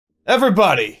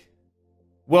Everybody,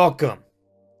 welcome,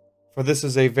 for this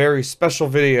is a very special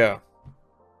video.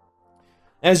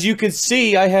 As you can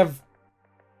see, I have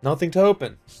nothing to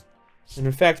open. And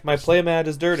in fact, my playmat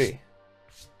is dirty.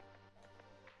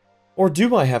 Or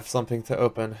do I have something to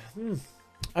open?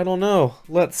 I don't know.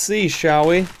 Let's see, shall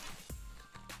we?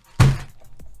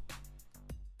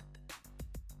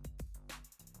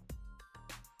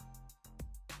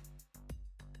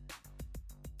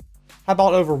 How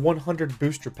about over 100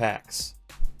 booster packs?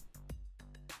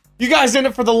 You guys in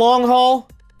it for the long haul?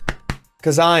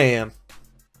 Because I am.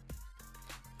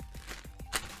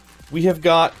 We have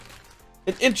got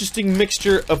an interesting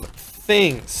mixture of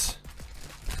things.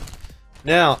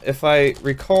 Now, if I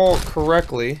recall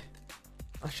correctly,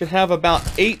 I should have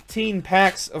about 18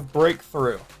 packs of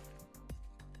breakthrough.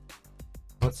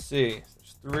 Let's see.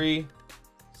 There's 3,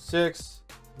 6,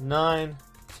 9,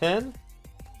 10.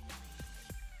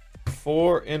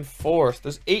 4 and 4. So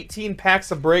there's 18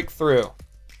 packs of breakthrough.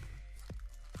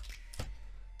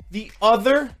 The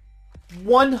other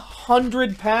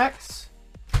 100 packs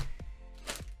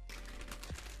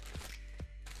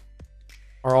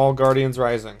are all Guardians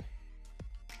Rising.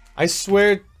 I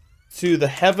swear to the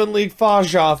heavenly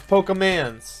Faja of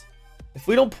Pokemans, if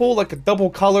we don't pull like a double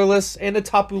colorless and a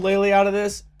Tapu Lele out of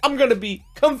this, I'm gonna be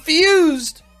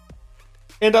confused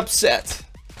and upset.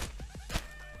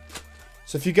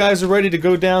 So if you guys are ready to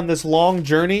go down this long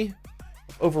journey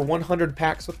of over 100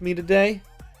 packs with me today,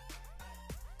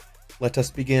 let us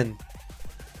begin.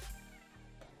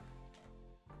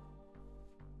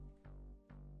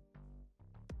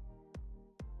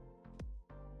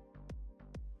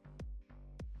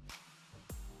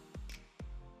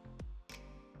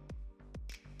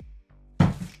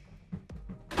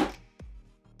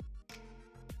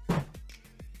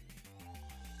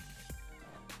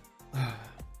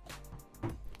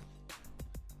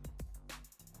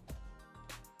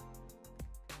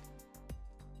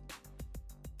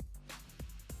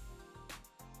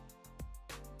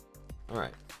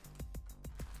 Alright.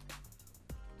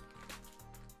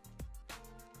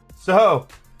 So,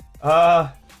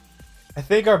 I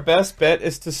think our best bet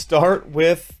is to start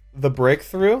with the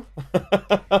breakthrough.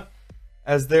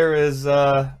 As there is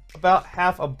about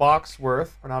half a box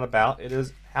worth, or not about, it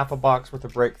is half a box worth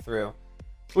of breakthrough.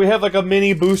 So we have like a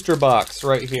mini booster box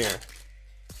right here.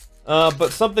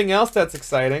 But something else that's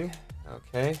exciting.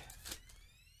 Okay.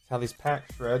 How these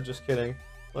packs shred, just kidding.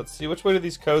 Let's see, which way do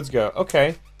these codes go?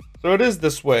 Okay. So it is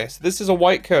this way. So this is a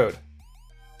white code.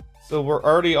 So we're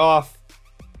already off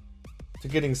to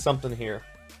getting something here.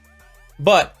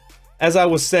 But, as I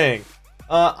was saying,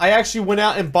 I actually went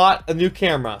out and bought a new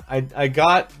camera. I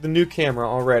got the new camera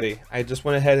already. I just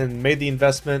went ahead and made the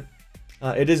investment.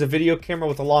 It is a video camera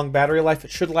with a long battery life. It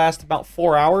should last about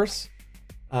 4 hours,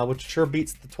 which sure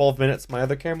beats the 12 minutes my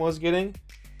other camera was getting.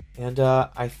 And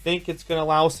I think it's going to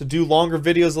allow us to do longer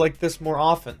videos like this more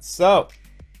often. So,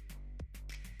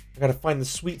 I gotta find the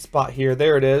sweet spot here.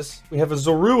 There it is. We have a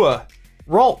Zorua,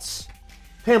 Ralts,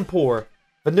 Pampor,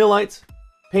 Vanillite,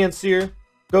 Pansear,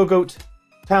 Gogoat,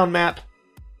 Town Map,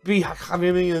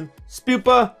 Bihakamian,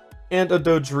 Spupa, and a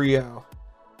Dodrio.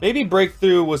 Maybe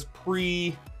Breakthrough was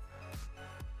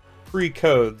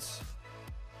pre-codes.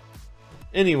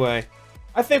 Anyway,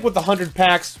 I think with 100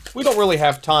 packs, we don't really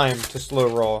have time to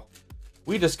slow roll.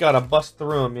 We just gotta bust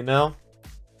through them, you know?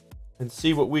 And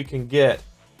see what we can get.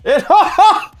 And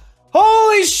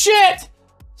holy shit!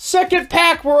 Second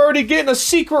pack, we're already getting a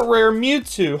secret rare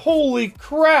Mewtwo. Holy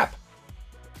crap!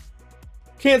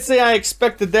 Can't say I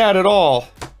expected that at all.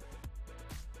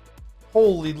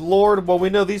 Holy lord. Well, we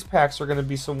know these packs are going to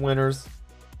be some winners.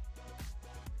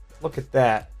 Look at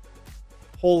that.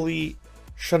 Holy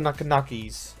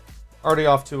Shanakanakis. Already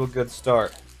off to a good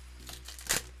start.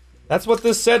 That's what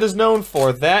this set is known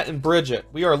for. That and Bridget.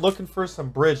 We are looking for some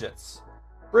Bridgets.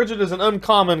 Bridget is an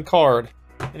uncommon card.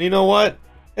 And you know what?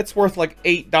 It's worth like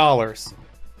 $8.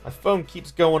 My phone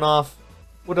keeps going off.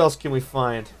 What else can we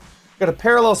find? Got a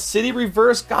Parallel City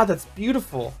reverse. God, that's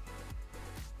beautiful.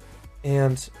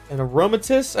 And an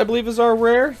Aromatisse, I believe, is our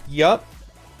rare. Yup.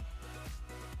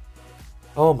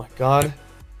 Oh my god.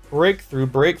 Breakthrough,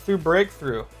 breakthrough,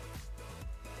 breakthrough.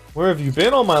 Where have you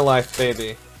been all my life,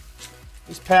 baby?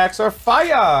 These packs are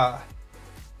fire!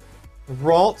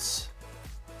 Ralts.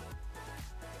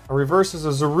 A reverse is a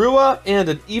Zorua and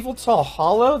an Eviltal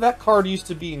Hollow. That card used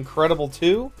to be incredible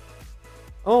too.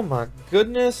 Oh my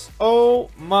goodness. Oh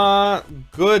my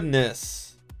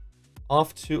goodness.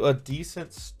 Off to a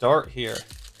decent start here.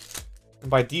 And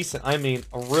by decent, I mean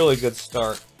a really good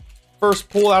start. First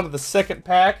pull out of the second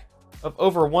pack of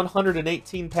over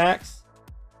 118 packs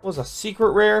was a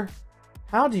secret rare.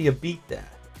 How do you beat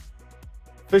that?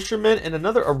 Fisherman and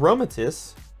another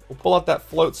Aromatisse. We'll pull out that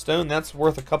float stone. That's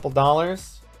worth a couple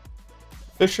dollars.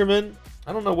 Fisherman,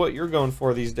 I don't know what you're going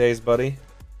for these days, buddy.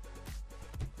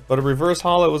 But a reverse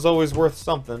holo is always worth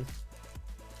something.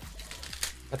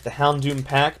 Got the Houndoom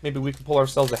pack. Maybe we can pull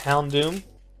ourselves a Houndoom.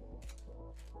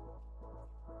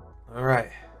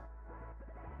 Alright.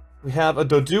 We have a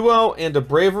Doduo and a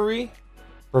Bravery.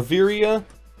 Braveria.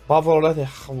 Whatever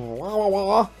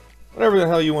the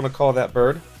hell you want to call that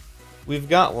bird. We've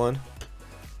got one.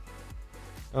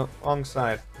 Oh, wrong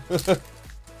side.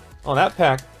 Oh, that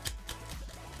pack.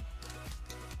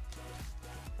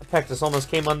 That pack just almost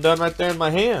came undone right there in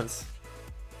my hands.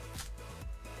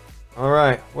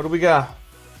 Alright, what do we got?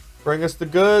 Bring us the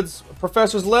goods. A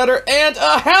Professor's Letter and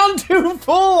a Houndoom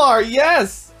Full Art!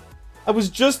 Yes! I was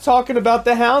just talking about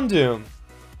the Houndoom.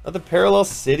 Another Parallel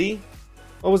City.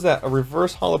 What was that? A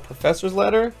reverse holo Professor's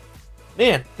Letter?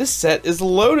 Man, this set is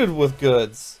loaded with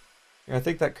goods. Here, I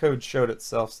think that code showed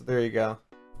itself, so there you go.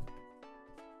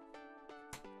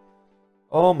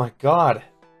 Oh my god.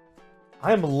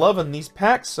 I am loving these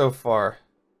packs so far.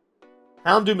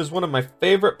 Houndoom is one of my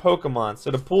favorite Pokemon,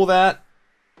 so to pull that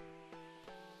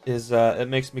is, it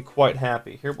makes me quite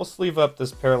happy. Here, we'll sleeve up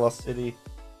this Parallel City.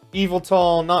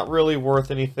 Yveltal, not really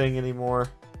worth anything anymore.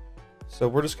 So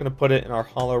we're just going to put it in our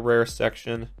holo rare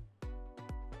section.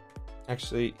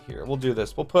 Actually, here, we'll do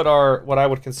this. We'll put our, what I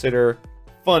would consider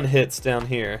fun hits down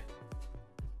here.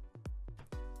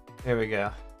 There we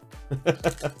go.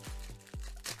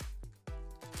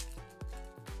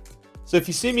 So if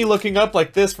you see me looking up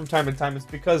like this from time to time, it's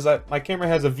because my camera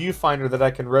has a viewfinder that I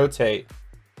can rotate.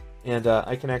 And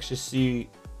I can actually see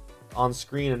on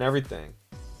screen and everything.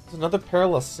 There's another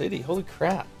Parallel City. Holy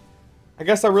crap. I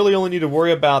guess I really only need to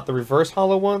worry about the reverse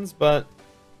holo ones, but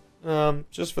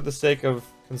just for the sake of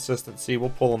consistency, we'll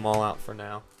pull them all out for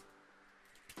now.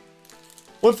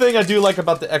 One thing I do like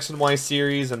about the X and Y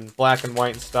series and Black and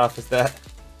White and stuff is that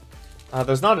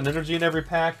there's not an energy in every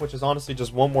pack, which is honestly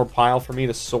just one more pile for me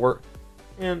to sort.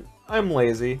 And I'm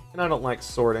lazy, and I don't like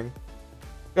sorting.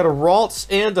 Got a Ralts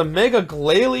and a Mega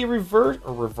Glalie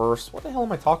reverse. What the hell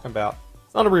am I talking about?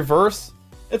 It's not a reverse.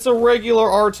 It's a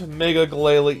regular art Mega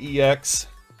Glalie EX.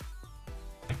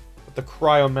 With the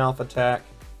Cryo Mouth attack.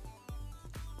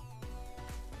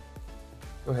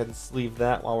 Go ahead and sleeve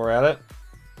that while we're at it.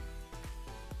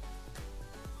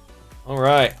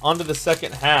 Alright, on to the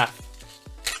second half.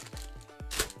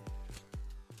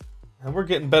 And we're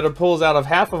getting better pulls out of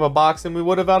half of a box than we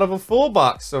would have out of a full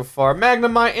box so far.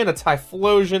 Magnemite and a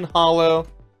Typhlosion holo.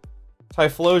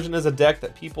 Typhlosion is a deck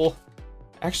that people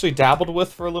actually dabbled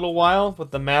with for a little while with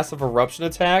the massive eruption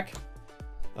attack.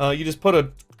 You just put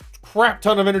a crap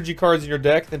ton of energy cards in your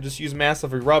deck, then just use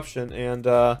massive eruption,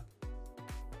 and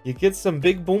you get some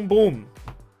big boom boom.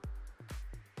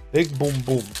 Big boom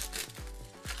boom.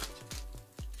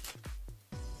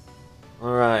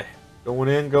 Alright, going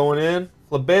in, going in.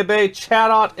 Flabebe,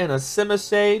 Chatot, and a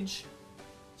Simisage.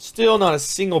 Still not a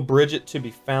single Bridget to be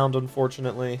found,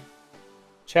 unfortunately.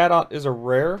 Chatot is a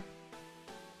rare.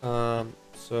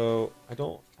 So I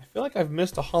feel like I've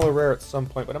missed a holo rare at some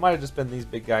point, but it might have just been these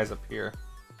big guys up here.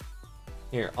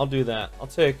 Here, I'll do that. I'll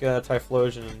take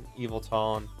Typhlosion and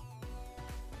Yveltal and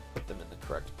put them in the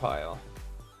correct pile.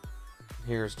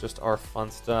 Here's just our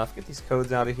fun stuff. Get these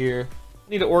codes out of here. I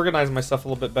need to organize myself a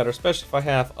little bit better, especially if I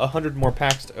have 100 more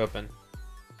packs to open.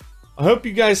 I hope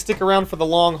you guys stick around for the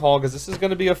long haul, because this is going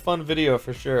to be a fun video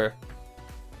for sure.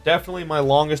 Definitely my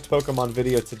longest Pokemon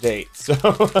video to date, so...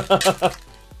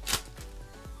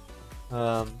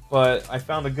 but I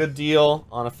found a good deal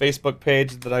on a Facebook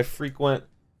page that I frequent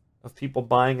of people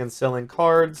buying and selling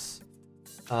cards.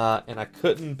 And I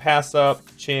couldn't pass up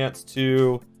the chance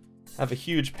to have a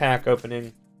huge pack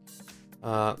opening.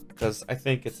 Because I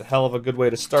think it's a hell of a good way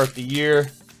to start the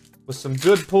year. With some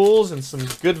good pulls and some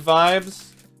good vibes.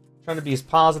 Trying to be as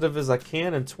positive as I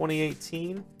can in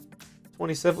 2018.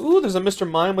 27. Ooh, there's a Mr.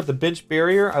 Mime with the bench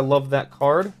barrier. I love that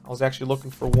card. I was actually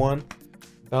looking for one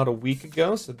about a week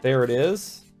ago, so there it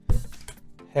is.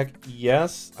 Heck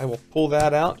yes, I will pull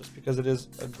that out just because it is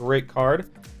a great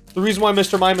card. The reason why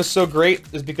Mr. Mime is so great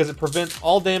is because it prevents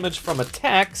all damage from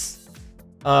attacks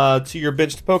to your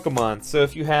benched Pokemon. So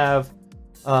if you have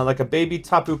like a baby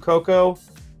Tapu Koko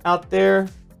out there,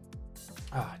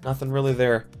 nothing really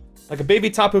there. Like a baby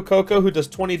Tapu Koko who does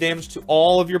 20 damage to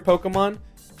all of your Pokemon,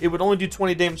 it would only do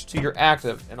 20 damage to your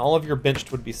active, and all of your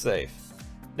benched would be safe.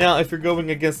 Now, if you're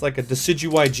going against like a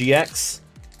Decidueye GX,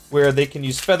 where they can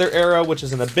use Feather Arrow, which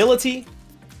is an ability,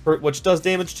 which does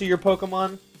damage to your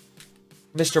Pokemon,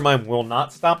 Mr. Mime will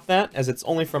not stop that, as it's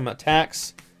only from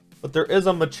attacks. But there is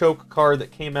a Machoke card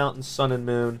that came out in Sun and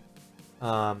Moon.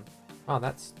 Probably Oh,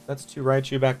 that's 2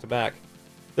 Raichu back to back.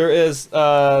 There is,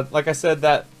 like I said,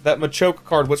 that Machoke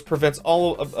card, which prevents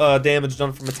all damage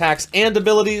done from attacks and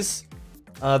abilities.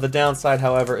 The downside,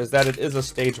 however, is that it is a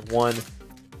stage 1,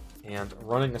 and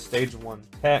running a stage 1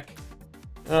 tech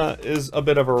is a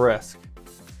bit of a risk.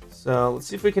 So let's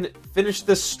see if we can finish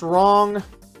this strong.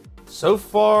 So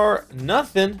far,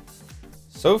 nothing.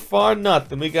 So far,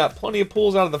 nothing. We got plenty of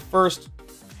pulls out of the first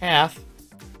half,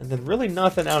 and then really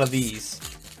nothing out of these.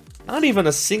 Not even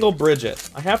a single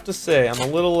Bridget. I have to say, I'm a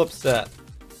little upset.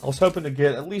 I was hoping to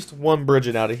get at least 1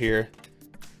 Bridget out of here.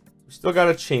 We still got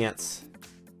a chance.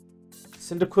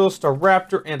 Cyndaquil,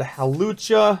 Staraptor, and a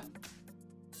Hawlucha.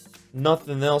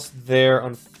 Nothing else there,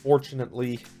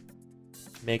 unfortunately.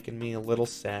 Making me a little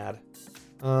sad.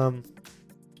 Oh,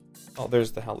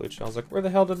 there's the Hawlucha. I was like, where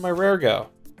the hell did my rare go?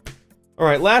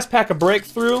 Alright, last pack of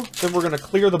Breakthrough. Then we're going to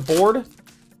clear the board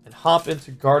and hop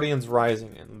into Guardians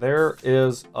Rising. And there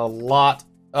is a lot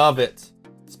of it.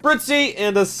 Spritzy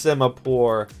and a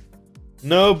Semapour.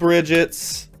 No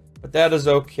Bridgets, but that is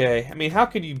okay. I mean, how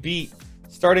could you beat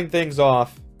starting things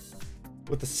off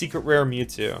with a secret rare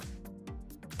Mewtwo?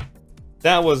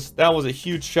 That was a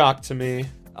huge shock to me,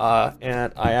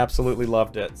 and I absolutely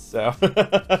loved it. So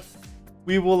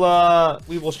we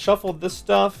will shuffle this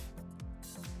stuff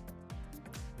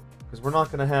because we're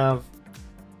not going to have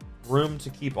room to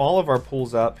keep all of our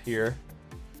pulls up here,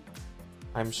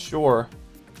 I'm sure.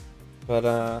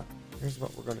 But here's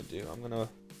what we're going to do. I'm going to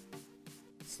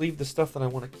sleeve the stuff that I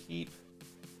want to keep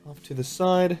off to the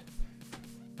side.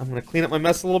 I'm going to clean up my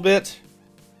mess a little bit.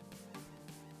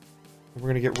 And we're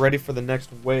going to get ready for the next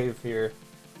wave here.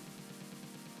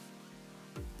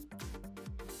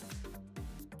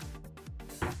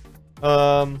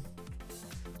 Sorry,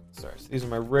 so these are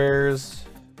my rares.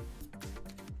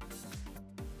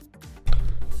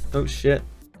 Oh shit,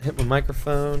 I hit my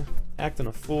microphone, acting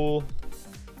a fool.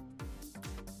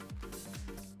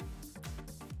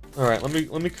 Alright,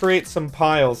 let me create some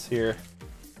piles here.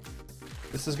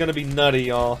 This is gonna be nutty,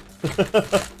 y'all. We've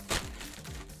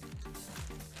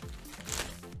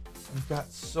got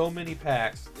so many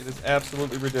packs. It is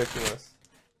absolutely ridiculous.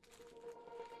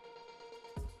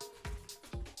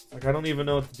 Like, I don't even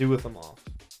know what to do with them all.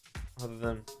 Other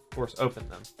than, of course, open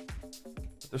them.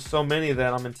 But there's so many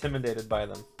that I'm intimidated by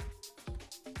them.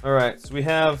 Alright, so we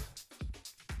have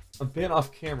a bit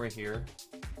off camera here.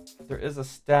 There is a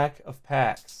stack of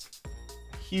packs.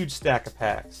 A huge stack of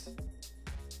packs.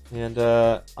 And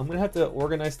I'm going to have to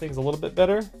organize things a little bit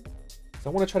better. So I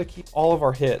want to try to keep all of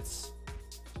our hits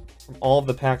from all of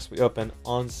the packs we open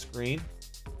on screen.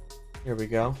 Here we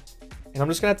go. And I'm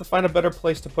just going to have to find a better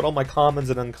place to put all my commons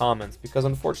and uncommons, because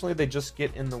unfortunately they just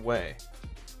get in the way.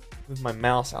 Move my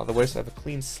mouse out of the way so I have a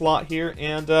clean slot here,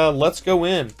 and let's go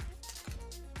in.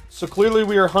 So clearly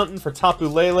we are hunting for Tapu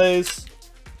Leles.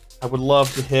 I would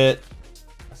love to hit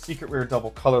a secret rare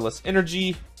double colorless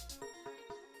energy.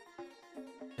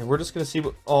 And we're just going to see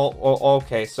what... Oh,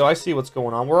 okay, so I see what's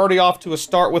going on. We're already off to a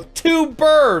start with 2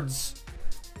 birds!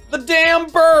 The damn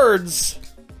birds!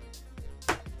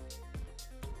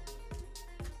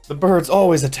 The birds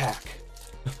always attack.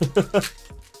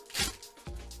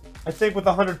 I think with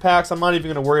 100 packs, I'm not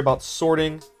even going to worry about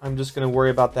sorting. I'm just going to worry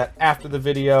about that after the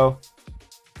video.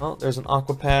 Oh, there's an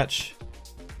Aqua Patch.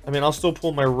 I mean, I'll still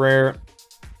pull my rare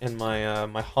and my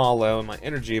my holo and my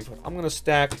energy, but I'm going to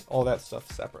stack all that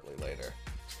stuff separately later.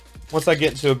 Once I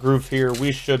get into a groove here,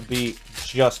 we should be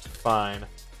just fine.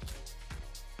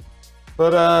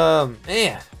 But,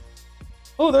 man.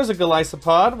 Oh, there's a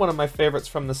Golisopod, one of my favorites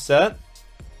from the set.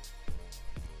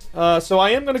 So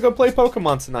I am going to go play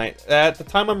Pokemon tonight. At the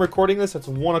time I'm recording this, it's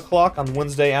 1 o'clock on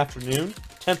Wednesday afternoon,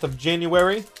 10th of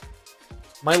January.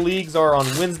 My leagues are on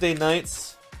Wednesday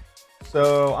nights,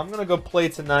 so I'm going to go play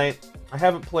tonight. I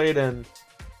haven't played in,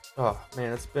 oh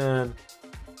man, it's been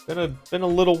a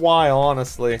little while,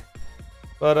 honestly.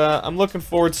 But I'm looking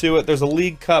forward to it. There's a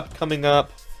League Cup coming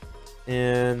up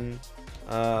in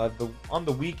on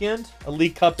the weekend. A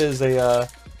League Cup is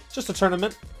just a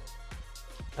tournament.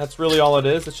 That's really all it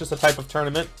is. It's just a type of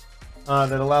tournament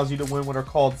that allows you to win what are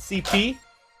called CP,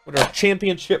 what are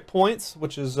championship points,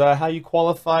 which is how you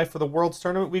qualify for the World's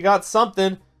Tournament. We got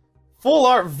something. Full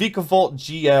Art Vikavolt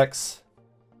GX.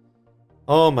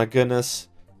 Oh my goodness.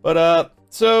 But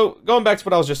so going back to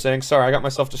what I was just saying. Sorry, I got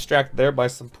myself distracted there by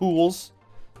some pools.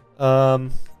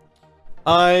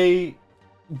 I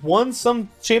won some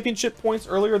championship points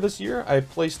earlier this year. I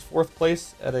placed 4th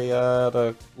place at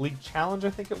the League Challenge, I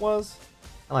think it was.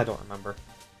 And I don't remember.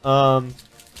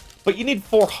 But you need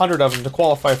 400 of them to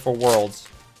qualify for Worlds.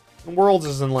 And Worlds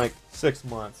is in like 6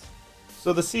 months.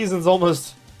 So the season's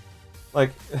almost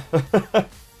like...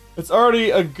 it's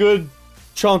already a good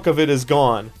chunk of it is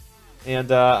gone.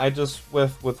 And I just,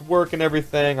 with work and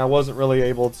everything, I wasn't really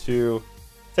able to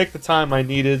take the time I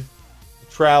needed to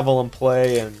travel and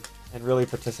play and really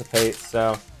participate.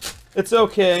 So it's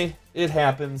okay. It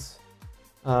happens.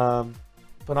 But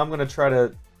I'm going to try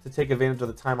to take advantage of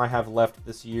the time I have left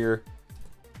this year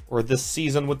or this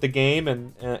season with the game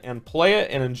and play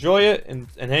it and enjoy it and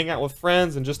hang out with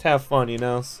friends and just have fun, you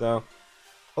know? So,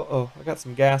 uh-oh, I got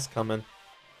some gas coming.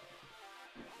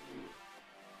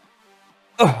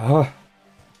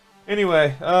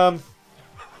 Anyway, I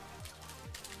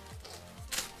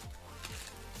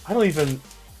don't even...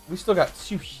 We still got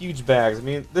 2 huge bags. I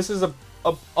mean, this is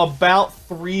about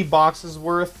 3 boxes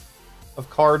worth of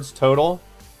cards total.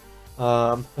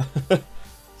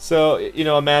 So, you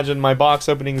know, imagine my box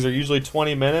openings are usually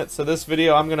 20 minutes. So this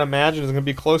video, I'm going to imagine, is going to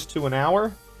be close to an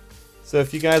hour. So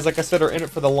if you guys, like I said, are in it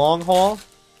for the long haul,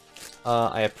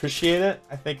 I appreciate it.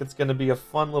 I think it's going to be a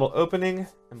fun little opening.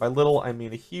 And by little, I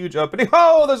mean a huge opening.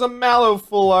 Oh, there's a Mallow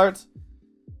full art.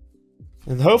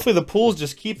 And hopefully the pools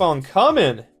just keep on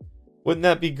coming. Wouldn't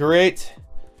that be great?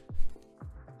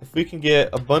 If we can get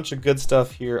a bunch of good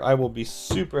stuff here, I will be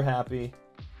super happy.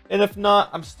 And if not,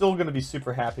 I'm still going to be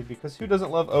super happy because who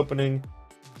doesn't love opening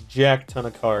jack ton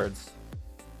of cards?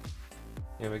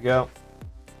 Here we go.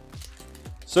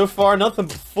 So far, nothing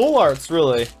but full arts,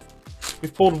 really.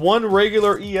 We've pulled 1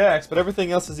 regular EX, but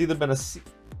everything else has either been a C.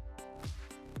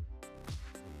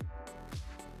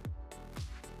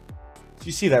 So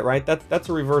you see that, right? That's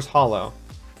a reverse holo.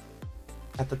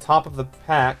 At the top of the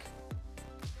pack,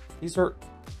 these are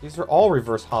all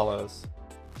reverse holos.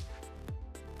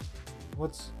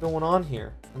 What's going on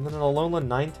here? And then an Alolan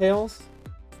Ninetales?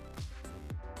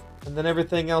 And then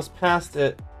everything else past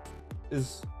it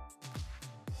is...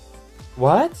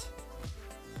 What?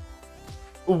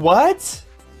 What?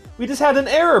 We just had an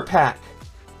error pack.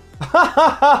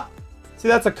 See,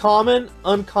 that's a common,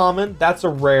 uncommon, that's a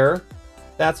rare.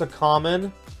 That's a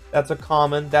common, that's a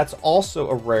common, that's also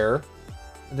a rare.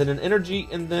 And then an energy,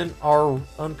 and then our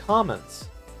uncommons.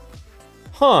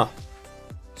 Huh.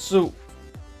 So...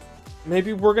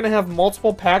 maybe we're gonna have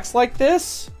multiple packs like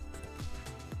this?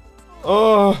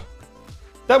 Oh,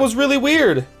 that was really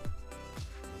weird.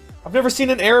 I've never seen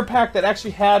an error pack that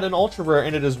actually had an ultra rare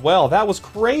in it as well. That was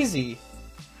crazy.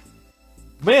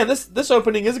 Man, this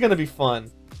opening is gonna be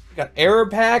fun. We got error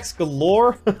packs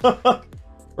galore.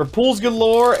 Or pools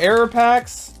galore, error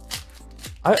packs.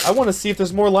 I want to see if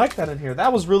there's more like that in here.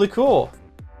 That was really cool.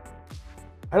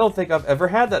 I don't think I've ever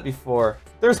had that before.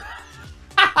 There's...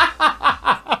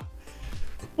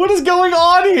 What is going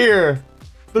on here?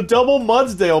 The double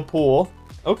Mudsdale pool.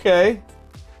 Okay.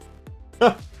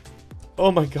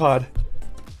 Oh my god.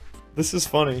 This is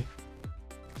funny.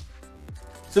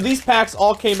 So these packs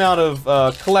all came out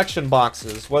of collection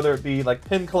boxes, whether it be like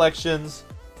pin collections,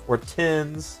 or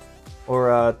tins,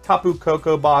 or Tapu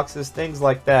Koko boxes, things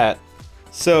like that.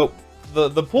 So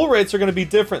the pull rates are going to be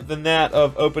different than that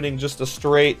of opening just a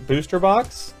straight booster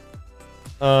box.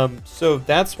 So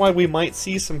that's why we might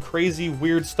see some crazy,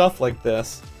 weird stuff like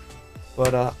this.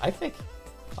 But I think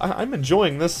I'm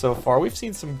enjoying this so far. We've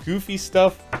seen some goofy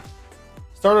stuff.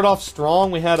 Started off strong.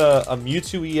 We had a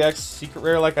Mewtwo EX secret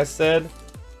rare, like I said.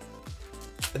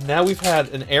 And now we've had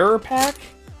an error pack.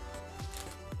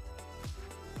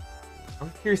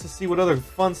 I'm curious to see what other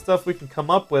fun stuff we can come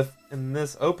up with in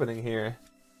this opening here.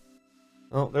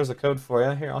 Oh, there's a code for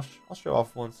you. Here, I'll show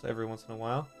off every once in a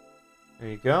while. There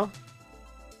you go.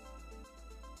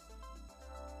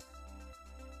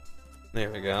 There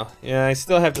we go. Yeah, I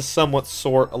still have to somewhat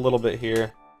sort a little bit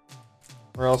here,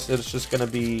 or else it's just gonna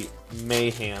be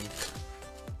mayhem.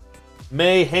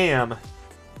 Mayhem.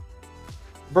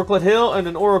 Brooklet Hill and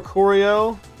an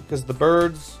Oricorio, because the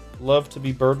birds love to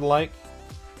be bird-like.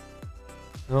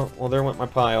 Oh, well, there went my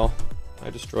pile. I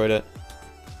destroyed it.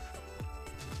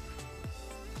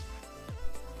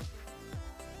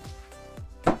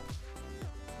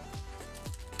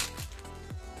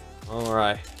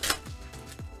 Alright.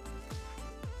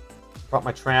 Brought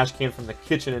my trash can from the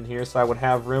kitchen in here so I would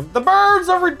have room. The birds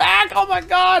are back! Oh my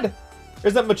god!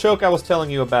 Here's that Machoke I was telling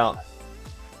you about.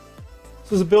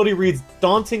 So his ability reads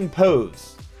Daunting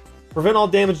Pose. Prevent all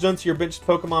damage done to your benched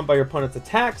Pokemon by your opponent's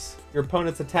attacks. Your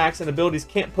opponent's attacks and abilities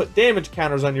can't put damage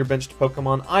counters on your benched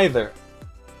Pokemon either.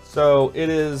 So it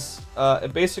is,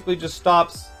 it basically just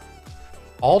stops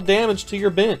all damage to your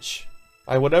bench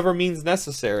by whatever means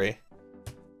necessary.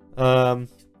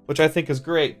 Which I think is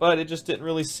great, but it just didn't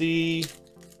really see...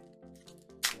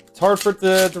 It's hard for it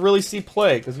to really see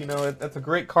play, because, you know, that's a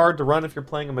great card to run if you're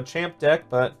playing a Machamp deck,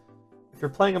 but if you're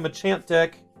playing a Machamp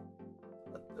deck,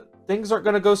 things aren't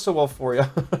going to go so well for you.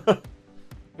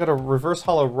 You Got a reverse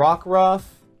hollow rock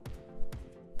ruff.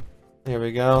 There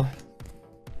we go.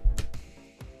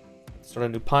 Start a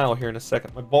new pile here in a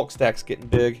second. My bulk stack's getting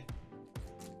big.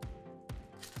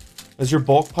 Is your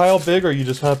bulk pile big, or are you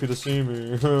just happy to see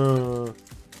me?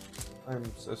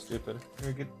 I'm so stupid.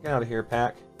 Here, get out of here,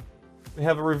 pack. We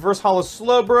have a reverse hollow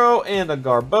Slowbro and a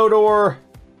Garbodor.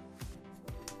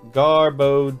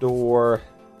 Garbodor.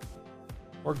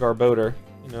 Or Garbodor.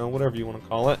 You know, whatever you want to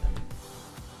call it.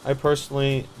 I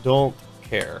personally don't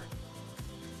care.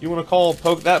 You want to call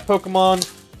that Pokemon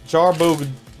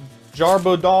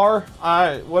Jarbodar?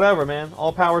 Whatever, man.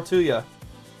 All power to you. I'm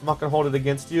not gonna hold it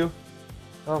against you.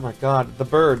 Oh my god, the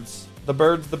birds. The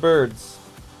birds, the birds.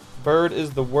 Bird is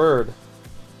the word.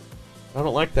 I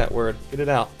don't like that word. Get it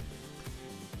out.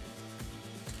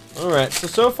 Alright,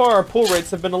 so far our pull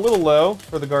rates have been a little low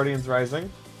for the Guardians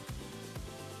Rising.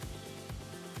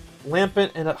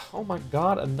 Lampent and oh my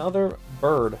god, another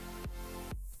bird.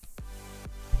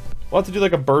 We'll have to do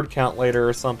like a bird count later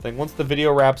or something. Once the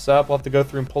video wraps up, we'll have to go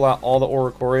through and pull out all the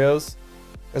Oricorios.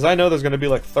 Because I know there's going to be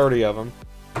like 30 of them.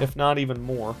 If not even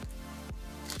more.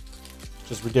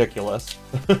 Which is ridiculous.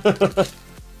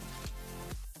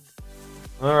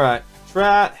 Alright.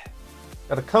 Trat.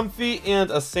 Got a Comfy and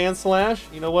a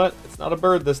Sandslash. You know what? It's not a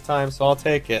bird this time, so I'll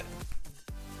take it.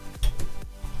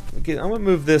 Okay, I'm going to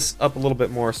move this up a little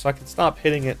bit more so I can stop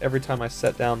hitting it every time I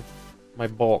set down my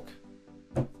bulk.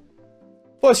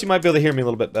 Plus, you might be able to hear me a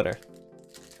little bit better.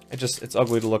 It's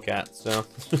ugly to look at, so.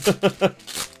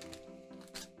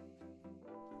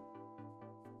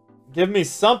 Give me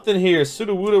something here.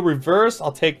 Sudowoodo reverse.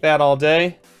 I'll take that all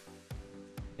day.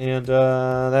 And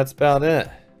that's about it.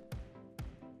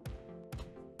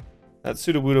 That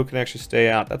Sudowoodo can actually stay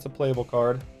out. That's a playable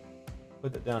card.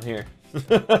 Put that down here.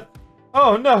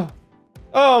 Oh, no.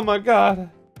 Oh, my God.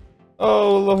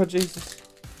 Oh, Lord Jesus.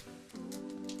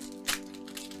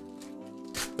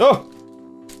 Oh!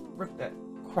 Rip that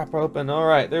crap open.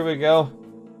 Alright, there we go.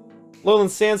 Lowland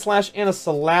Sandslash and a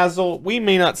Salazzle. We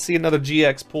may not see another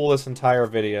GX pull this entire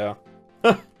video.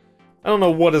 I don't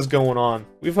know what is going on.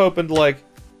 We've opened like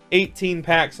 18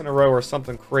 packs in a row or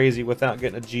something crazy without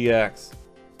getting a GX.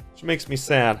 Which makes me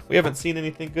sad. We haven't seen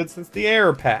anything good since the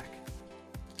Error pack.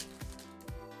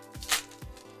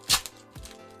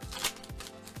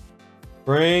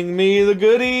 Bring me the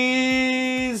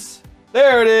goodies!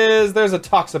 There it is! There's a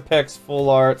Toxapex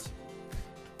full art.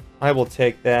 I will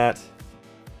take that.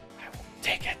 I will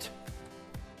take it.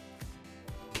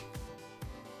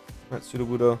 Alright,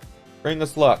 Sudowoodo. Bring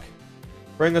us luck.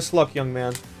 Bring us luck, young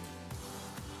man.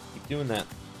 Keep doing that.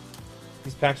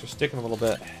 These packs are sticking a little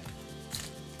bit.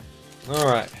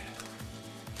 Alright.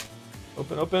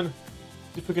 Open, open.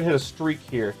 See if we can hit a streak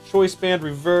here. Choice Band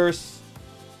reverse.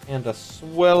 And a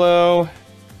Swellow.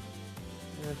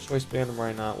 Yeah, Choice Band,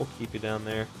 why not? We'll keep you down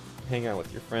there. Hang out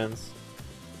with your friends.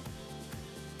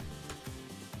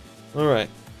 Alright,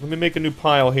 let me make a new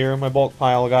pile here. My bulk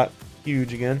pile got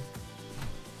huge again.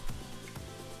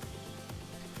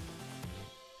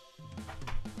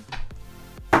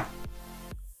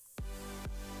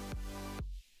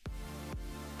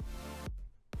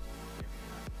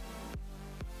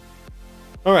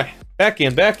 Alright, back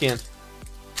in, back in.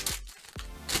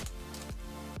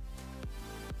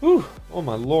 Whew, oh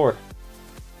my lord.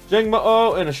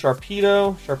 Jangmo-O and a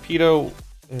Sharpedo. Sharpedo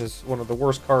is one of the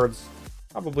worst cards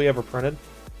probably ever printed.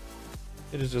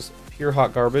 It is just pure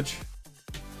hot garbage.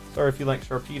 Sorry if you like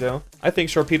Sharpedo. I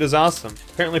think Sharpedo's awesome.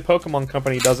 Apparently Pokemon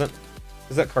Company doesn't,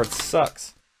 because that card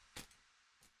sucks.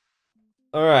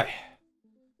 Alright.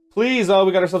 Please, oh,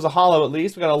 we got ourselves a holo at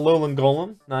least. We got a Lowland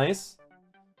Golem. Nice.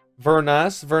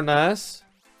 Vernice, Vernice.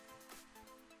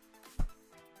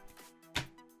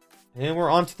 And we're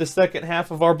on to the second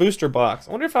half of our booster box.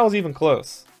 I wonder if I was even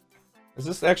close. Is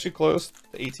this actually close?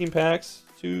 The 18 packs?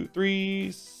 2, 3,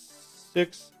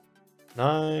 6,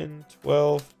 9,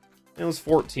 12. It was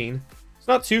 14. It's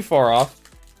not too far off.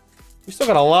 We still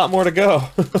got a lot more to go.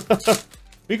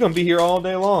 We're going to be here all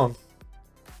day long.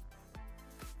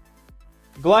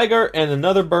 Gligar and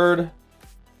another bird.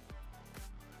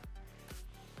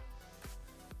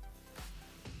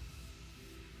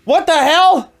 What the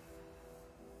hell?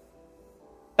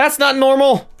 That's not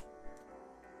normal.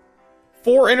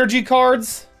 4 energy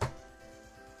cards.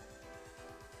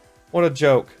 What a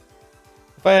joke.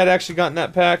 If I had actually gotten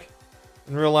that pack,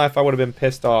 in real life I would have been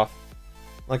pissed off.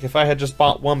 Like if I had just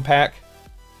bought 1 pack,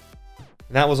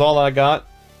 and that was all I got,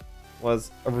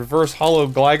 was a reverse holo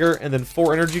Gligar and then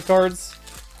 4 energy cards.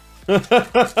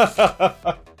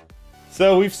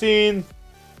 So we've seen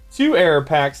 2 error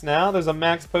packs now. There's a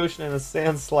Max Potion and a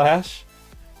Sandslash.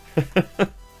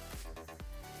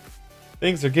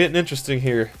 Things are getting interesting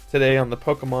here today on the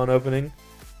Pokemon opening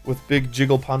with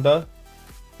BigJIgglyPanda.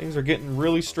 Things are getting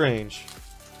really strange.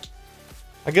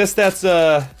 I guess that's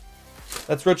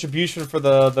retribution for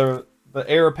the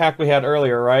error pack we had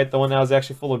earlier, right? The one that was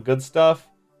actually full of good stuff.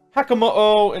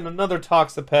 Hakamo and another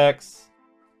Toxapex.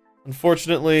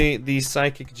 Unfortunately, the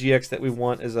Psychic GX that we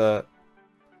want is a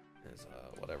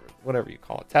whatever you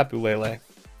call it, Tapu Lele.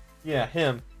 Yeah,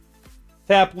 him.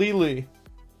 Tap Lele.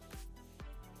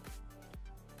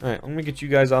 Alright, let me get you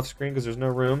guys off screen because there's no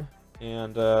room.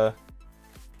 And we're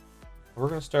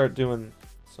going to start doing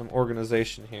some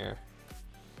organization here.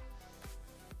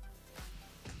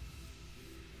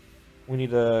 We need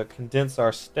to condense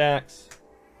our stacks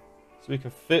so we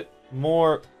can fit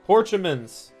more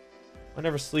Porchimans. I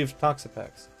never sleeved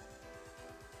Toxapex.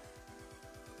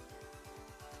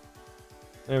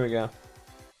 There we go.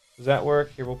 Does that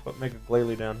work? Here, we'll put Mega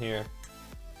Glalie down here.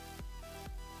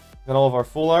 Got all of our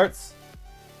full arts.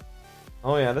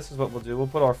 Oh yeah, this is what we'll do. We'll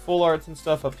put our full arts and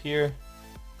stuff up here.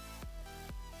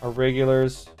 Our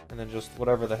regulars, and then just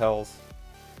whatever the hell's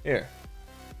here.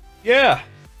 Yeah!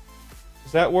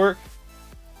 Does that work?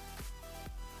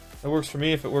 That works for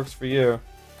me if it works for you.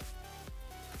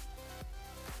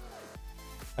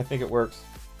 I think it works.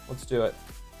 Let's do it.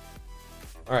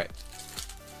 Alright.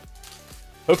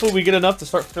 Hopefully we get enough to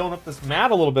start filling up this mat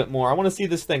a little bit more. I want to see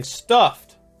this thing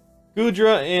stuffed.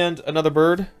 Goodra and another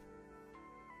bird.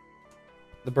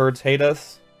 The birds hate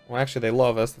us. Well, actually, they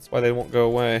love us. That's why they won't go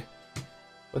away.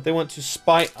 But they want to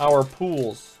spite our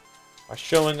pools by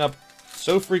showing up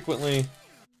so frequently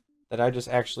that I just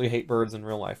actually hate birds in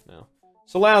real life now.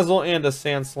 Salazzle and a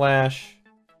Sandslash.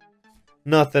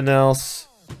 Nothing else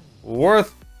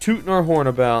worth tooting our horn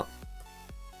about.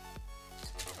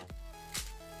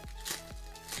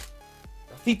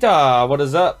 Theta, what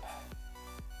is up?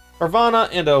 Carvana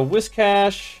and a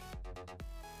Whiscash.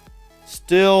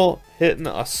 Still hitting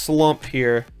a slump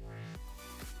here.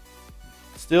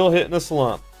 Still hitting a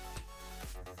slump.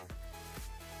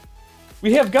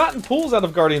 We have gotten pulls out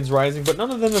of Guardians Rising, but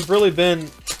none of them have really been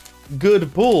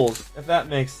good pulls, if that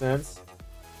makes sense.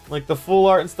 Like, the full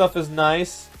art and stuff is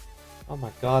nice. Oh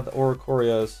my god, the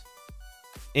Oricorios.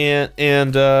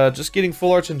 And just getting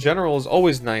full arts in general is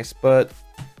always nice, but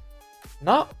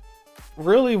not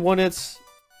really when it's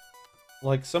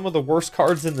like some of the worst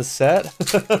cards in the set.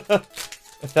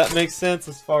 If that makes sense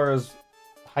as far as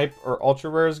hype or ultra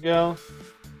rares go.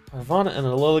 Carvana and a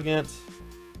Lilligant.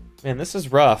 Man, this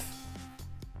is rough.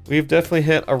 We've definitely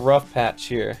hit a rough patch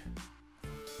here.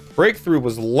 Breakthrough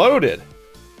was loaded.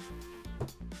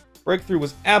 Breakthrough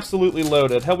was absolutely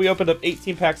loaded. Hell, we opened up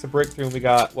 18 packs of Breakthrough and we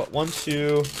got, what, 1,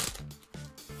 2,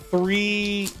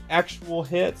 3 actual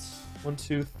hits. 1,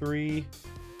 2, 3,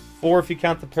 4 if you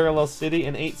count the Parallel City,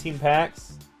 and 18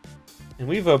 packs. And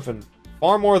we've opened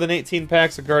far more than 18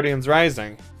 packs of Guardians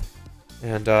Rising.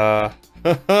 And,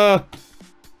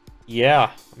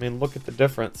 yeah. I mean, look at the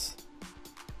difference.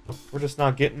 We're just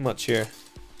not getting much here.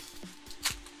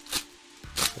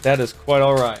 But that is quite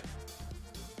alright.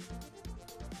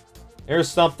 Here's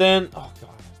something. Oh,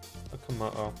 God. A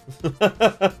Komodo.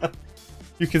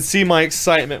 You can see my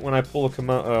excitement when I pull a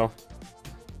Komodo.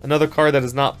 Another card that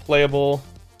is not playable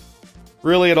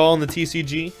really at all in the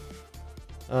TCG.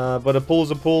 But a pull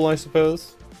is a pull, I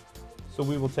suppose. So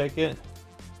we will take it.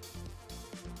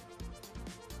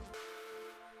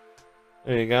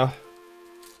 There you go.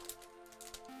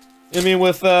 I mean,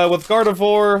 with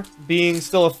Gardevoir being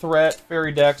still a threat,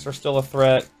 Fairy decks are still a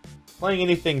threat. Playing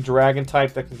anything Dragon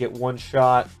type that can get one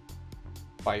shot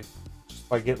by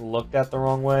getting looked at the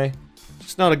wrong way,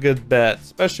 just not a good bet.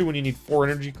 Especially when you need 4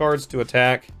 energy cards to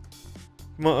attack.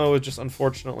 Komodo is just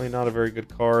unfortunately not a very good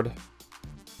card.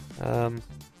 I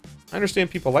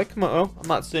understand people like Komodo. I'm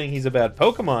not saying he's a bad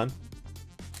Pokemon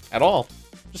at all.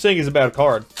 I'm just saying he's a bad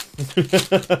card.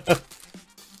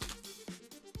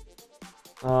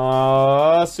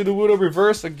 Sudowoodo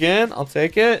reverse again. I'll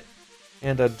take it.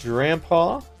 And a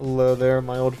Drampaw. Hello there,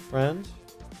 my old friend.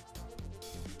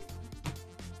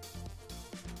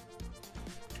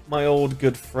 My old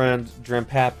good friend,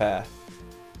 Drampapa.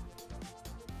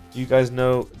 Do you guys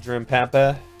know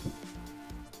Drampapa?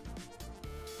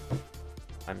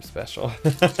 I'm special.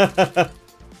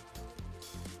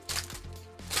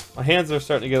 My hands are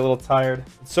starting to get a little tired.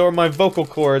 And so are my vocal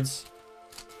cords.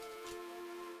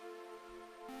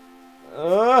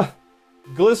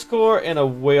 Gliscor and a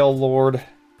Whale Lord.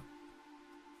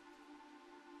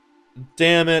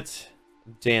 Damn it.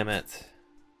 Damn it.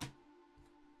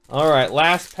 Alright,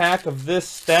 last pack of this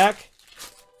stack.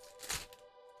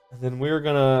 And then we're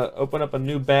gonna open up a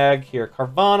new bag here.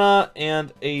 Carvana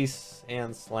and a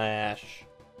Sandslash.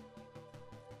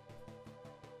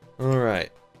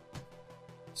 Alright.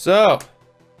 So,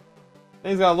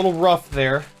 things got a little rough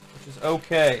there, which is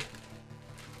okay.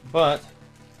 But,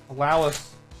 allow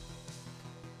us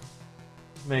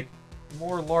to make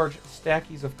more large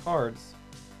stackies of cards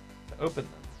to open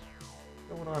them.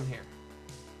 What's going on here?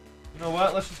 You know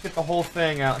what? Let's just get the whole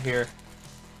thing out here.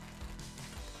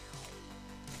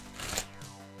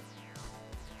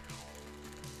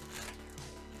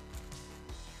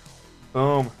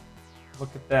 Boom.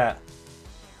 Look at that.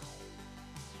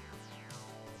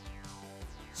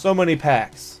 So many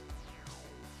packs.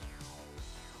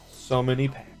 So many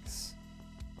packs.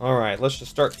 Alright, let's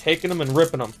just start taking them and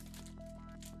ripping them.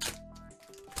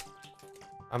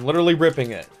 I'm literally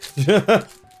ripping it.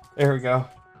 There we go.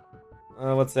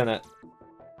 What's in it?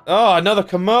 Oh, another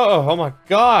Komodo. Oh my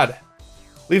god.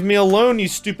 Leave me alone, you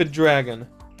stupid dragon.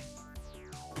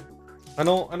 I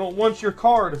don't want your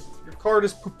card. Your card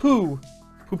is poo-poo.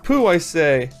 Poo-poo, I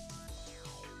say.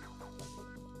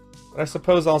 But I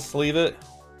suppose I'll sleeve it.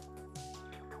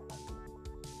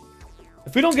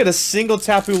 If we don't get a single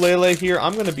Tapu Lele here,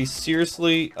 I'm gonna be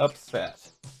seriously upset.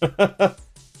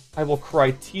 I will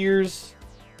cry tears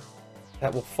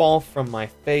that will fall from my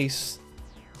face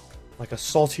like a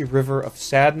salty river of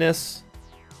sadness.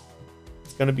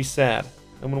 It's gonna be sad.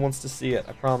 No one wants to see it,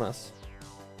 I promise.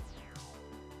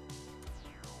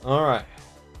 Alright.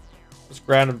 Just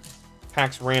grab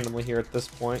packs randomly here at this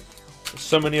point. There's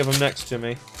so many of them next to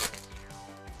me.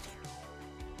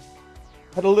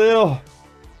 Had a little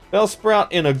Bellsprout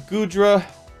and a Gudra.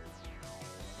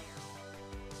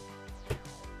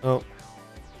 Oh.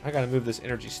 I gotta move this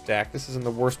energy stack. This is in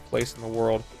the worst place in the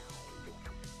world.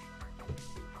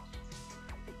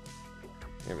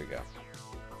 Here we go.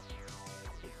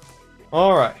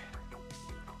 Alright.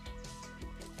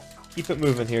 Keep it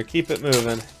moving here. Keep it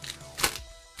moving.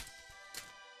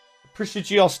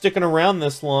 Appreciate you all sticking around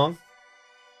this long.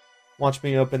 Watch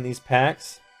me open these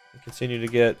packs and continue to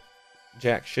get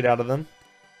jack shit out of them.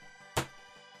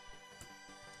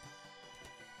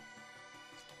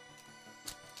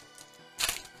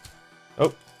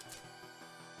 Oh.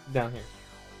 Down here.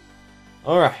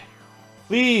 Alright.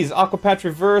 Please, Aqua Patch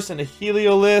Reverse and a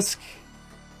Heliolisk.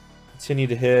 Continue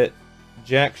to hit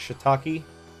Jack Shiitake.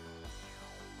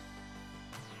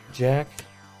 Jack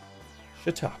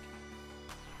Shiitake.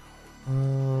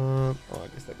 Oh, I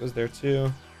guess that goes there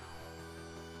too.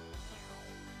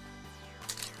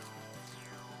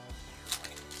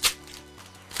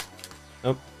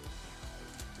 Nope.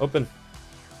 Open.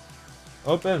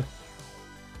 Open.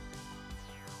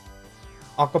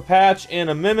 Aqua Patch and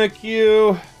a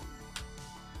Mimikyu.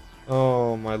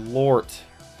 Oh my lord.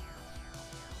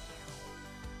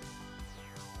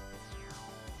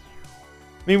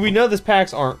 I mean, we know these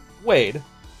packs aren't weighed.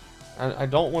 I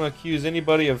don't want to accuse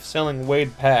anybody of selling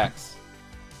weighed packs.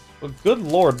 But good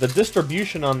lord, the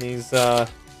distribution on these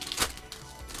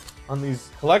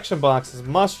collection boxes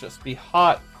must just be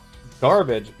hot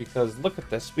garbage, because look at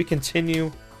this. We continue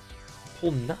to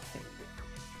pull nothing.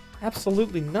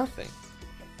 Absolutely nothing.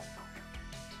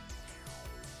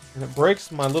 And it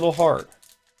breaks my little heart.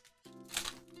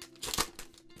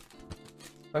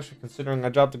 Especially considering I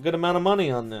dropped a good amount of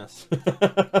money on this.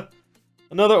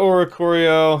 Another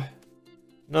Oricorio.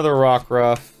 Another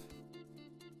Rockruff.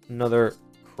 Another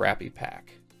crappy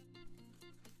pack.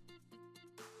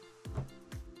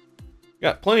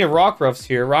 Got plenty of Rockruffs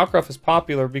here. Rockruff is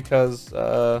popular because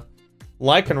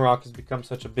Lycanroc has become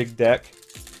such a big deck.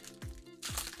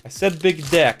 I said big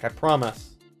deck, I promise.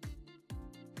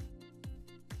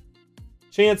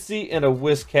 Chansey and a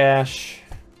Whiscash.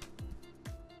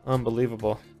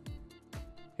 Unbelievable.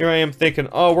 Here I am thinking,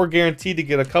 oh, we're guaranteed to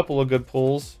get a couple of good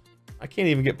pulls. I can't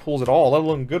even get pulls at all, let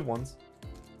alone good ones.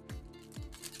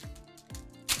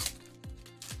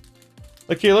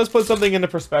 Look here, let's put something into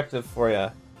perspective for you.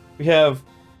 We have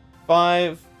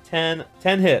 5, 10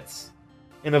 hits.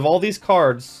 And of all these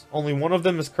cards, only one of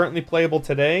them is currently playable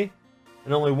today.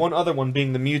 And only one other one,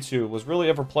 being the Mewtwo, was really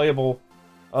ever playable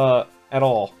at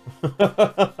all.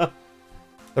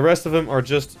 The rest of them are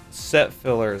just set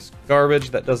fillers. Garbage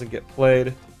that doesn't get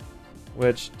played.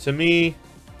 Which, to me,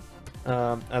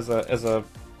 as a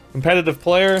competitive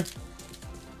player,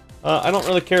 I don't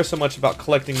really care so much about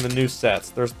collecting the new sets.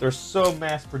 They're so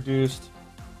mass-produced.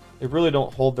 They really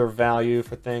don't hold their value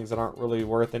for things that aren't really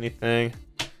worth anything.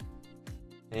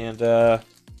 And it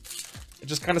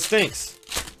just kind of stinks.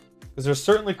 Because there's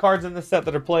certainly cards in this set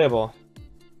that are playable.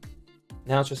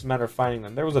 Now it's just a matter of finding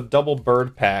them. There was a double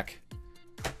bird pack.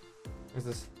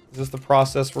 Is this the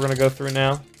process we're going to go through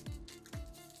now?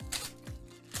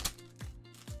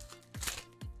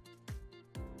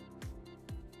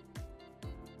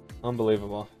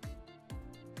 Unbelievable.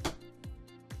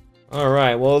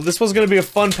 Alright, well, this was going to be a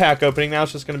fun pack opening. Now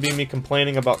it's just going to be me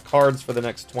complaining about cards for the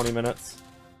next 20 minutes.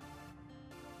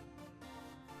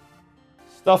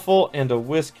 Stuffle and a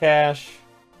Whiscash.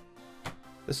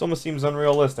 This almost seems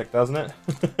unrealistic, doesn't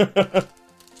it?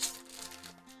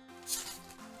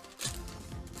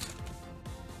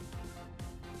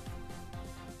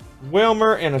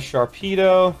 Wilmer and a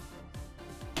Sharpedo.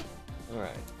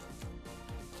 Alright.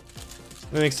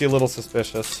 That makes you a little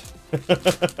suspicious.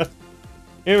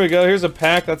 Here we go. Here's a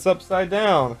pack that's upside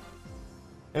down.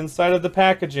 Inside of the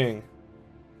packaging.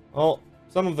 Well,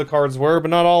 some of the cards were, but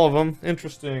not all of them.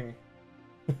 Interesting.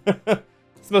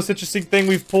 It's the most interesting thing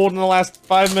we've pulled in the last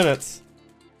 5 minutes.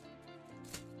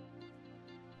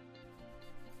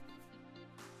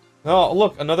 Oh,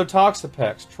 look. Another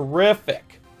Toxapex.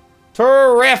 Terrific.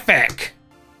 Terrific!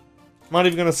 I'm not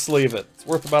even going to sleeve it. It's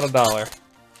worth about $1.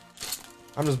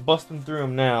 I'm just busting through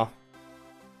them now.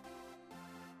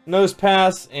 Nose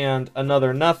Pass and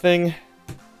another nothing.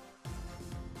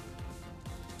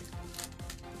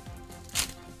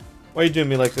 Why are you doing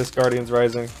me like this, Guardians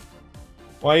Rising?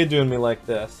 Why are you doing me like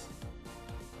this?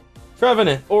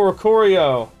 Trevenant,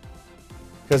 Oricorio.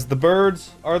 Because the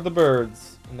birds are the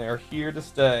birds, and they are here to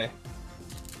stay.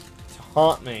 To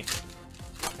haunt me.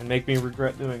 And make me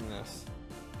regret doing this.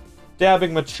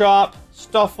 Dabbing Machop,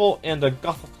 Stuffle, and a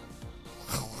Gothel.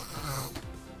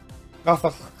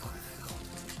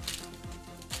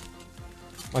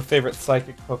 My favorite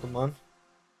psychic Pokemon.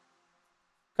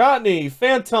 Cottony,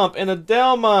 Phantump, and a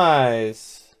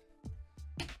Delmise.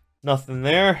 Nothing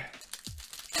there.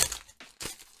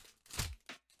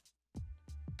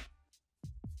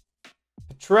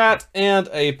 A Trat and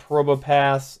a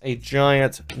Probopass, a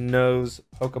giant nose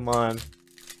Pokemon.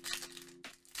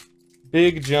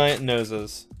 Big giant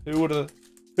noses. Who would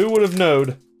have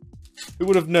knowed? Who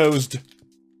would have nosed?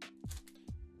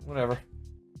 Whatever.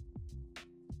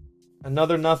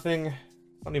 Another nothing.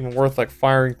 Not even worth like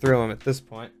firing through them at this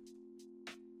point.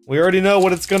 We already know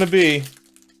what it's gonna be.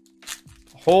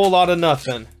 A whole lot of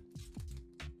nothing.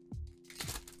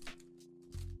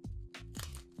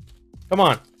 Come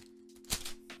on.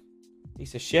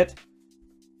 Piece of shit.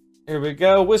 Here we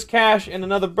go. Whiscash and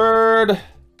another bird.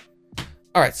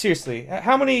 Alright, seriously.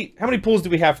 How many pulls do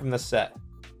we have from this set?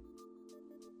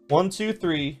 1, 2,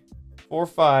 3, 4,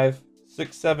 5,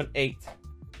 6, 7, 8.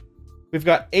 We've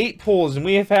got 8 pulls, and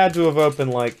we have had to have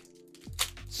opened like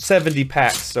 70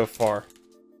 packs so far.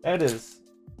 That is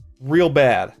real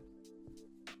bad.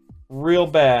 Real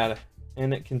bad.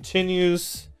 And it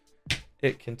continues.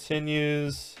 It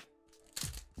continues.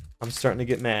 I'm starting to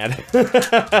get mad.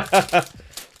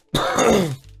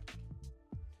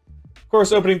 Of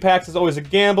course, opening packs is always a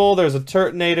gamble. There's a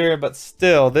Turtonator, but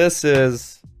still,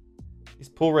 these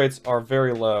pull rates are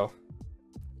very low.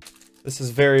 This is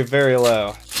very, very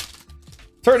low.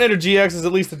 Turtonator GX is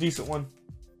at least a decent one.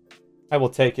 I will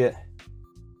take it.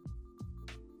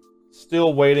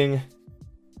 Still waiting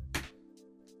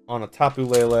on a Tapu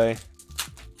Lele.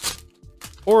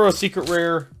 Or a secret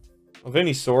rare of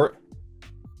any sort.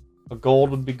 A gold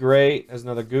would be great. There's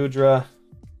another Goodra.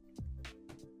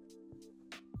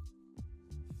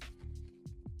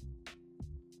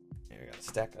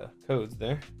 Stack of codes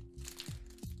there.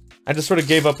 I just sort of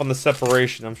gave up on the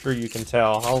separation. I'm sure you can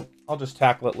tell. I'll just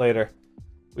tackle it later.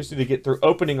 We just need to get through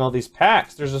opening all these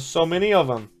packs. There's just so many of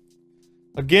them.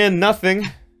 Again, nothing.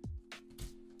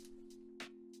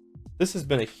 This has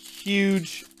been a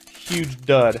huge, huge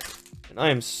dud. And I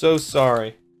am so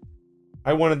sorry.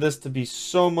 I wanted this to be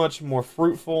so much more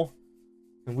fruitful.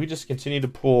 And we just continue to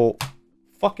pull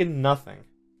fucking nothing.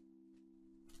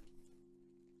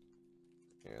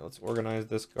 Let's organize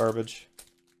this garbage.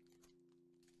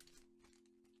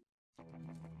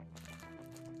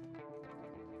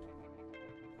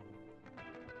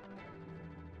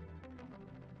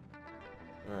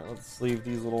 Alright, let's sleeve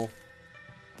these little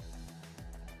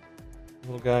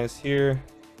guys here.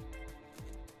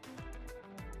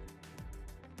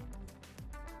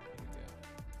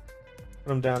 Put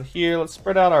them down here. Let's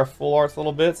spread out our full arts a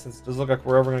little bit, since it does look like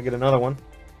we're ever going to get another one.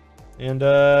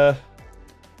 And,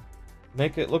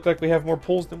 make it look like we have more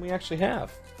pulls than we actually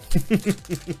have.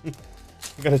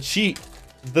 We gotta cheat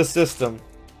the system.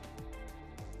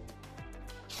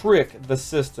 Trick the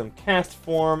system. Cast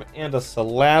form and a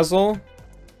Salazzle.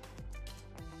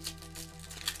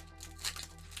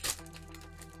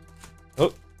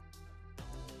 Oh.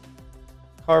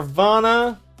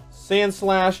 Carvana,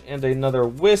 Sandslash, and another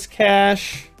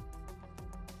Whiscash.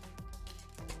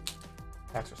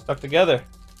 Packs are stuck together.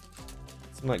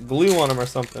 Some like glue on them or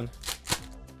something.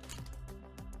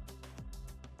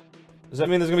 Does that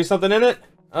mean there's gonna be something in it?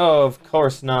 Oh, of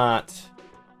course not.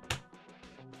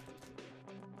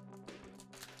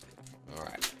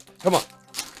 Come on.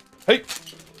 Hey.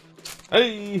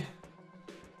 Hey.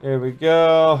 There we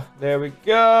go. There we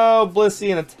go. Blissey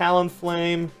and a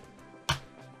Talonflame.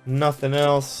 Nothing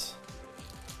else.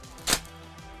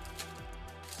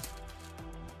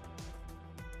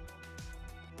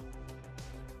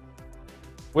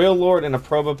 Wailord and a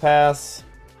Probopass.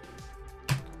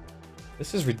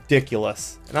 This is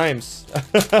ridiculous. And I am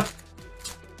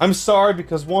I'm sorry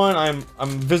because one,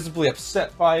 I'm visibly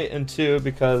upset by it, and two,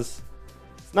 because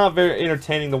it's not very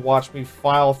entertaining to watch me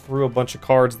file through a bunch of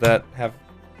cards that have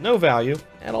no value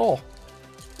at all.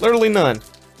 Literally none.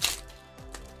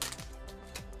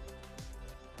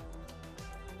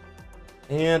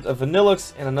 And a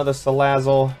Vanillix and another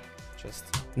Salazzle. Just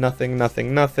nothing,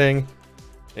 nothing, nothing.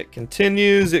 It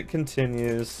continues, it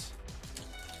continues.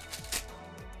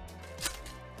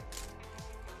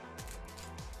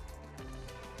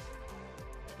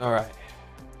 Alright.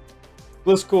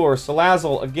 Gliscor,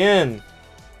 Salazzle again.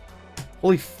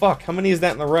 Holy fuck, how many is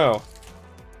that in a row?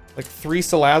 Like 3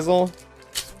 Salazzle?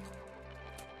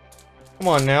 Come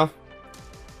on now.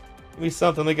 Give me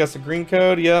something. They got a green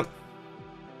code, yep.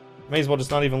 May as well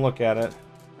just not even look at it.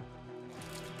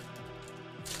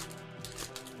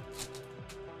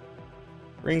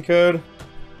 Green code.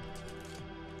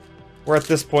 We're at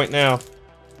this point now.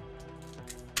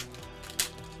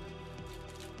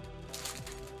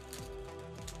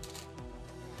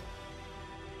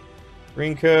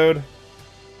 Green code.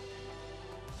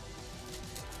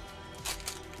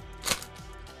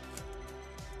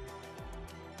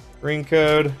 Green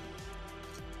code.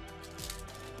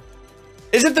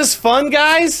 Isn't this fun,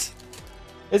 guys?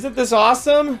 Isn't this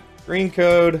awesome? Green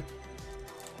code.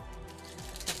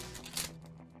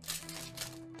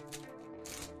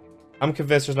 I'm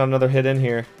convinced there's not another hit in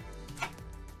here.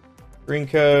 Green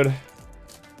code.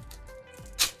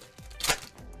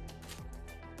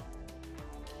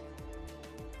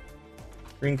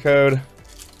 Green code.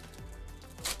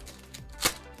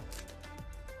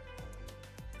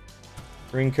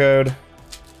 Green code.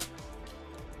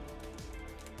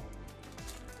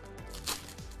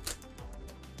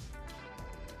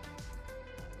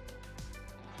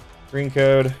 Green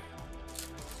code.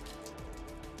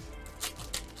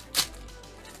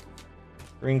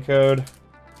 Green code.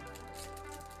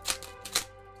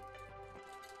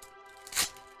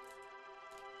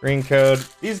 Green code.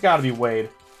 These gotta be weighed.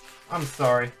 I'm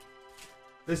sorry.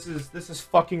 This is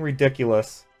fucking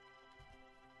ridiculous.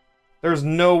 There's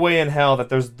no way in hell that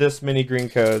there's this many green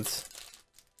codes.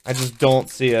 I just don't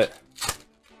see it.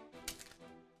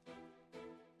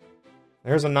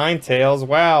 There's a Ninetales.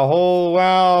 Wow. Oh,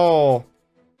 wow.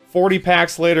 40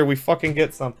 packs later, we fucking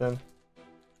get something.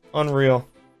 Unreal.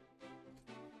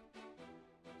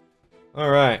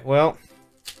 Alright, well.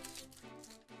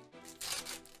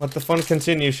 Let the fun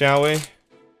continue, shall we?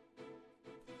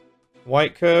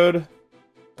 White code.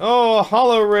 Oh, a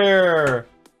holo rare!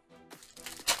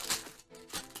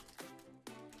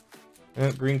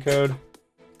 Green code.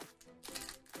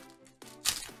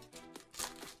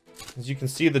 As you can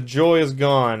see, the joy is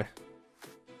gone.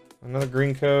 Another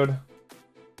green code.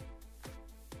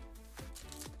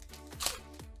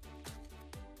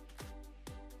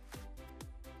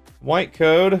 White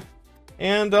code.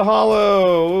 And a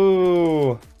holo.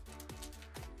 Ooh.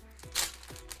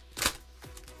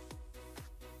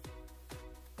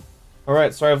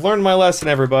 Alright, so I've learned my lesson,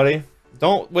 everybody.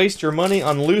 Don't waste your money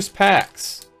on loose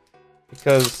packs.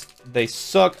 Because they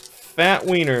suck fat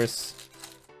wieners.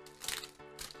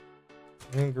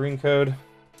 And green code.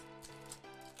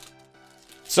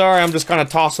 Sorry, I'm just kind of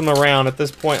tossing them around. At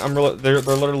this point, they're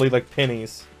literally like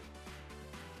pennies.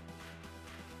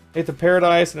 Hit the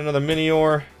Paradise and another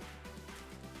Minior.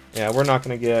 Yeah, we're not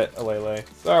gonna get a Lele.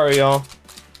 Sorry, y'all.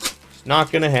 It's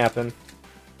not gonna happen.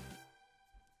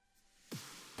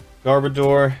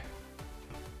 Garbodor.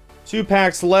 2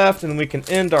 packs left, and we can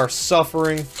end our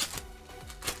suffering.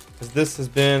 Because this has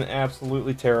been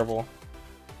absolutely terrible.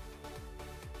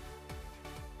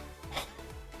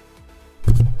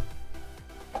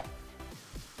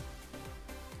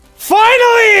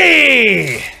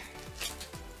 Finally!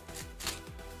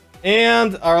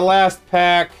 And our last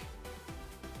pack.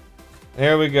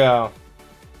 There we go.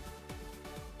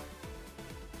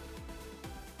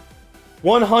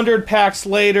 100 packs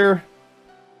later.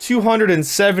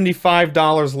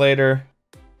 $275 later.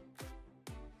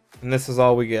 And this is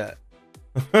all we get.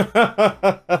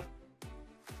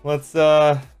 Let's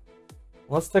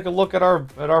take a look at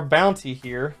our bounty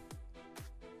here.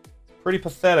 It's pretty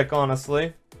pathetic,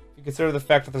 honestly. If you consider the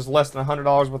fact that there's less than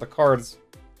 $100 worth of cards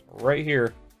right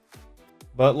here.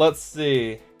 But let's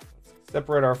see. Let's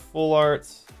separate our full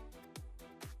arts.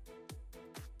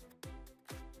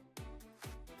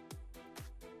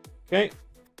 Okay.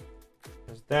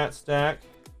 There's that stack.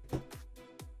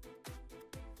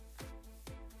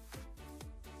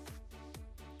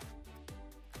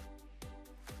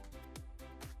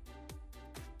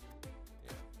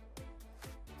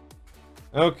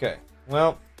 Okay,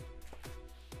 well,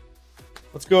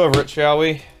 let's go over it, shall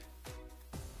we?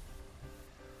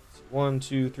 1,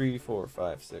 2, 3, 4,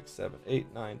 5, 6, 7,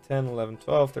 8, 9, 10, 11,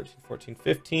 12, 13, 14,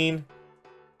 15.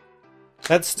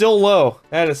 That's still low.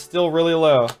 That is still really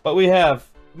low. But we have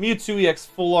Mewtwo EX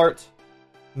Full Art,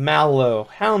 Mallow,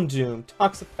 Houndoom,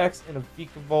 Toxapex, and a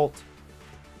Vikavolt.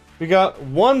 We got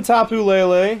one Tapu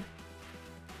Lele, a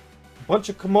bunch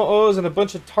of Komo'os, and a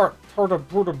bunch of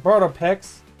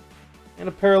Tartapex. And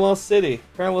a Parallel City.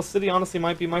 Parallel City honestly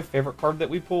might be my favorite card that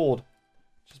we pulled.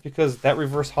 Just because that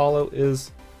reverse holo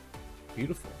is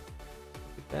beautiful.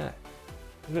 Look at that.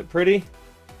 Isn't it pretty?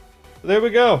 So there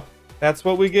we go. That's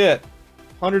what we get.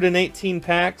 118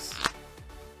 packs.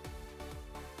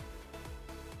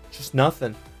 Just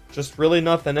nothing. Just really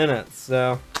nothing in it.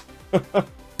 So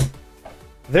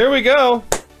there we go.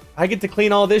 I get to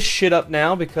clean all this shit up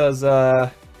now because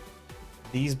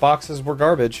these boxes were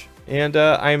garbage. And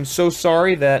I am so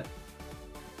sorry that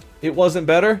it wasn't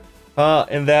better,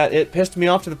 and that it pissed me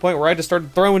off to the point where I just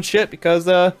started throwing shit because,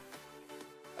 I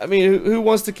mean, who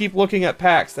wants to keep looking at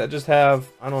packs that just have,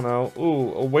 I don't know,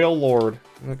 ooh, a Whale Lord,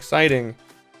 exciting,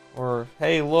 or,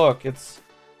 hey, look, it's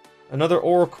another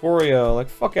Oricorio, like,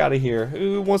 fuck out of here.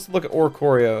 Who wants to look at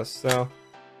Oricorios? So,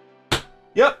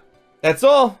 yep, that's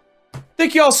all.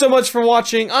 Thank you all so much for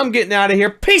watching. I'm getting out of here.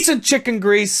 Peace and chicken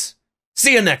grease.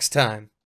 See you next time.